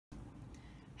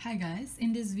Hi guys,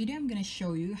 in this video I'm going to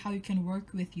show you how you can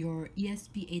work with your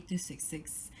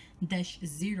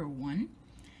ESP8266-01,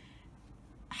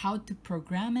 how to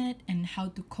program it and how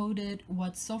to code it,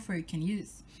 what software you can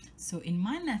use. So in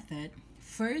my method,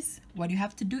 first what you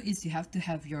have to do is you have to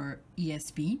have your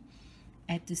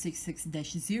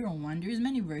ESP8266-01. There's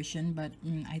many versions, but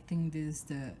I think this is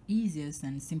the easiest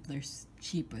and simplest,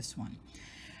 cheapest one.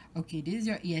 Okay, this is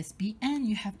your ESP and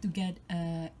you have to get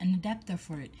an adapter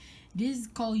for it. This is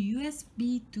called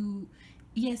USB to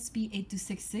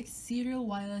ESP8266 serial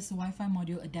wireless Wi-Fi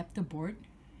module adapter board,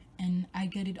 and I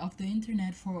get it off the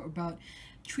internet for about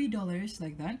 $3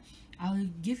 like that. I'll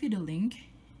give you the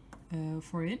link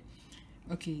for it.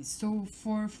 Okay, so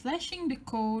for flashing the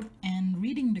code and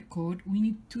reading the code, we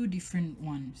need two different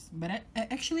ones. But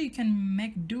actually, you can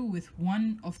make do with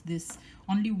one of this,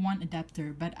 only one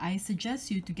adapter. But I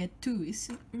suggest you to get two. It's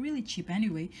really cheap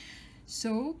anyway.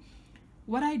 So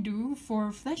what I do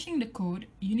for flashing the code,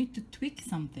 you need to tweak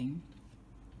something.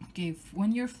 Okay,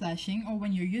 when you're flashing or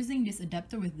when you're using this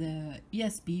adapter with the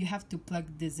ESP, you have to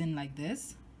plug this in like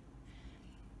this.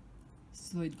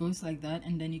 So it goes like that,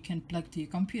 and then you can plug to your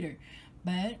computer.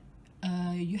 But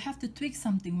you have to tweak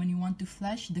something when you want to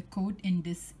flash the code in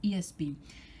this ESP.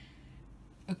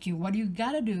 Okay, what you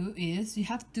gotta do is you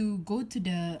have to go to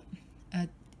the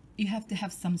you have to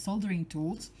have some soldering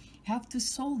tools. You have to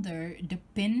solder the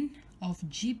pin of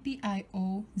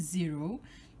GPIO 0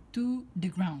 to the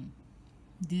ground.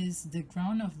 This is the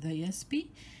ground of the ESP,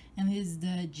 and this is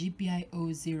the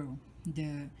GPIO 0,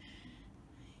 the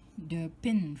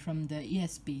pin from the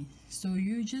ESP. So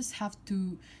you just have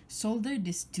to solder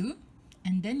these two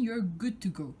and then you're good to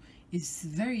go. It's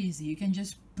very easy. You can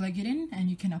just plug it in and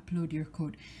you can upload your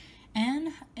code.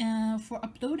 And for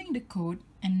uploading the code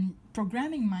and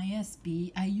programming my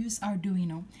ESP, I use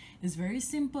Arduino. It's very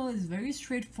simple, it's very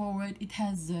straightforward. It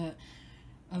has a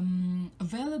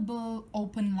available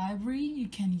open library you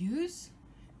can use,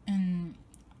 and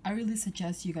I really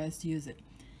suggest you guys to use it.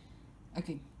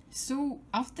 Okay, so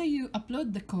after you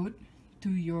upload the code to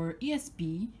your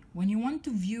ESP, when you want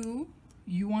to view,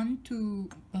 you want to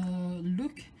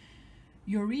look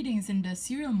your readings in the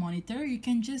serial monitor, you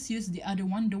can just use the other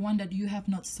one, the one that you have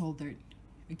not soldered.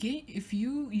 Okay, if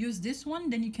you use this one,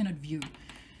 then you cannot view.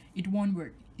 It won't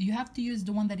work. You have to use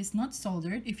the one that is not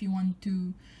soldered if you want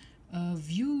to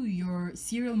view your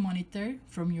serial monitor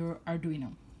from your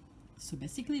Arduino. So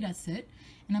basically that's it,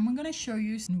 and I'm gonna show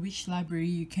you which library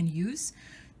you can use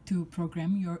to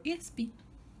program your ESP.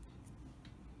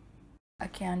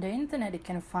 Okay, on the internet you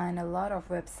can find a lot of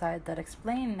websites that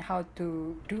explain how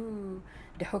to do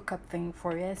the hookup thing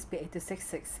for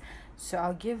ESP8266. So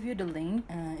I'll give you the link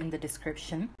in the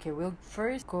description. Okay, we'll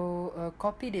first go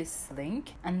copy this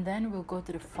link, and then we'll go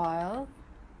to the file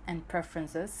and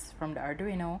preferences from the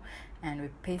Arduino and we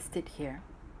paste it here.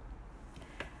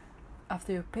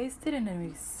 After you paste it, and then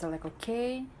we select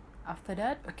OK. After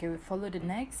that, okay, we follow the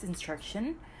next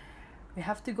instruction. We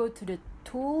have to go to the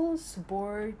tools,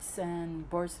 boards, and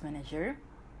boards manager.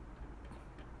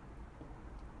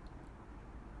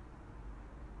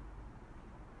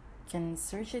 You can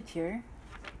search it here,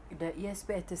 the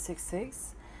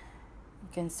ESP8266. You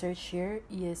can search here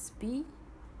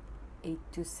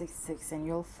ESP8266 and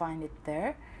you'll find it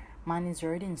there. Mine is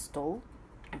already installed.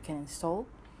 You can install,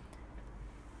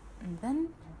 and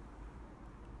then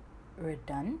we're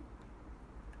done.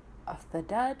 After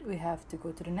that, we have to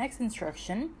go to the next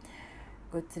instruction.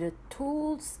 Go to the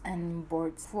tools and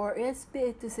boards. For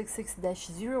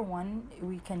ESP8266-01,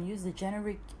 we can use the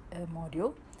generic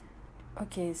module.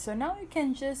 Okay, so now you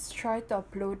can just try to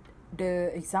upload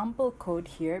the example code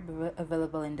here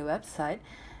available in the website.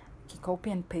 You copy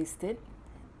and paste it.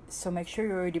 So make sure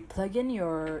you already plug in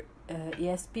your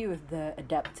ESP with the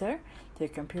adapter to your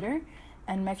computer,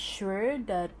 and make sure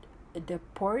that the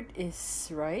port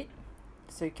is right.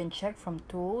 So you can check from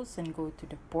tools and go to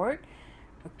the port.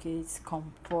 Okay, it's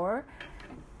COM4,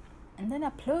 and then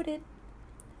upload it,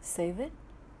 save it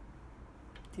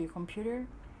to your computer.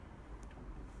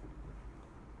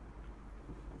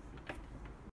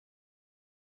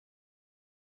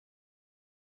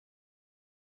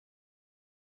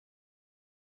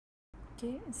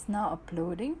 Okay, it's now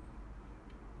uploading,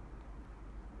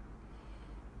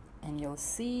 and you'll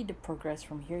see the progress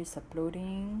from here is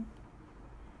uploading.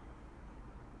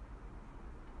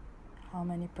 How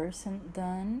many %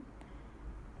 done?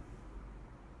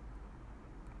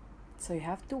 So you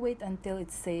have to wait until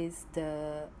it says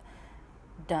the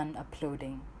done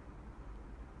uploading,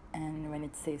 and when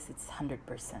it says it's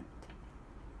 100%.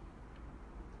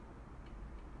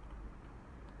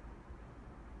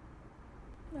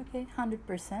 Okay,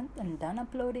 100% and done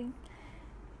uploading.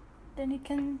 then you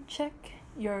can check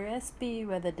your ESP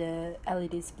whether the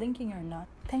LED is blinking or not.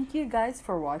 Thank you guys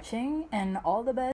for watching, and all the best.